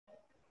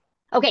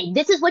Okay,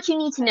 this is what you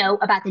need to know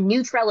about the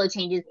new Trello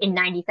changes in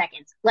 90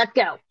 seconds. Let's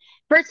go.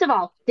 First of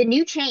all, the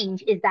new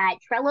change is that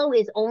Trello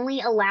is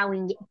only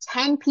allowing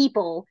 10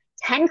 people,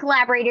 10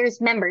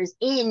 collaborators, members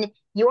in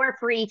your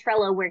free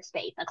Trello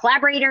workspace. A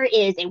collaborator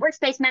is a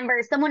workspace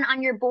member, someone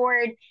on your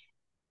board.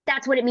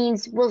 That's what it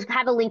means. We'll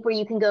have a link where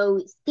you can go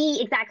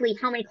see exactly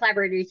how many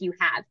collaborators you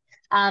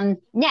have.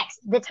 Next,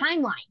 the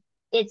timeline.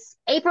 It's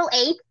April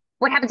 8th.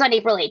 What happens on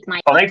April 8th,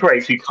 Mike? On April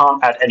 8th, you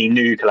can't add any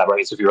new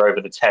collaborators if you're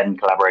over the 10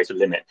 collaborator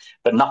limit,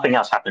 but nothing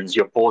else happens.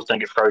 Your boards don't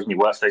get frozen, your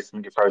workspace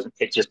doesn't get frozen.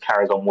 It just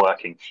carries on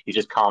working. You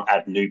just can't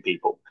add new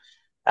people.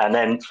 And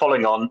then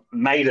following on,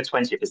 May the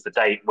 20th is the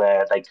date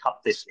where they cut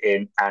this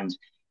in, and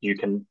you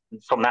can,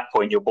 from that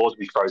point, your boards will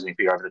be frozen if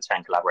you're over the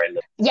 10 collaborator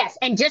limit. Yes,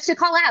 and just to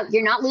call out,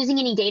 you're not losing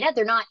any data.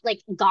 They're not like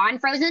gone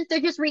frozen. They're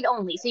just read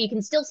only. So you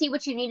can still see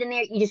what you need in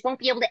there. You just won't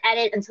be able to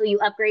edit until you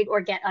upgrade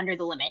or get under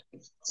the limit.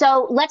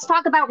 So let's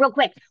talk about real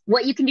quick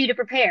what you can do to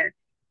prepare.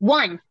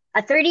 One,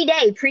 a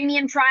 30-day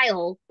premium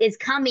trial is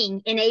coming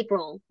in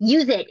April.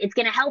 Use it. It's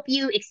going to help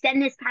you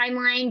extend this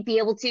timeline, be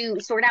able to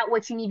sort out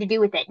what you need to do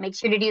with it. Make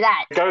sure to do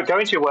that. Go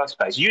into your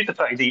workspace, use the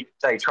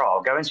 30-day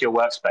trial, go into your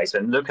workspace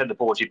and look at the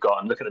boards you've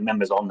got and look at the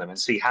members on them and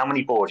see how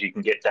many boards you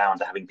can get down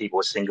to having people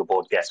with single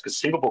board guests, because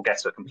single board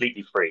guests are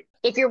completely free.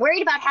 If you're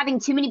worried about having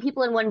too many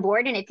people in one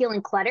board and it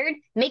feeling cluttered,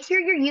 make sure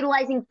you're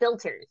utilizing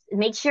filters.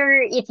 Make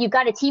sure if you've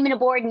got a team in a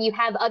board and you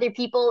have other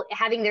people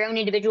having their own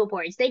individual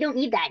boards, they don't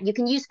need that. You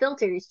can use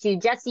filters to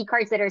just see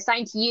cards that are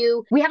assigned to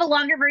you. We have a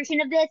longer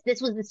version of this.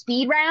 This was the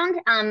speed round.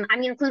 I'm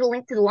going to include a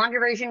link to the longer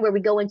version where we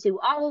go into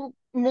all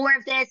more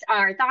of this,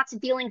 our thoughts and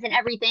feelings and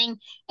everything,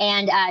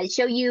 and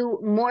show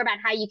you more about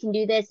how you can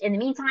do this. In the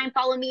meantime,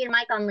 follow me and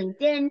Mike on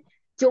LinkedIn.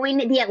 Join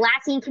the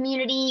Atlassian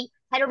community.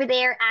 Head over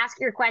there, ask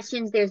your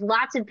questions. There's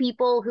lots of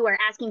people who are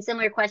asking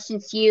similar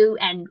questions to you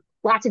and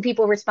lots of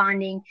people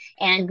responding,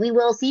 and we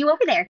will see you over there.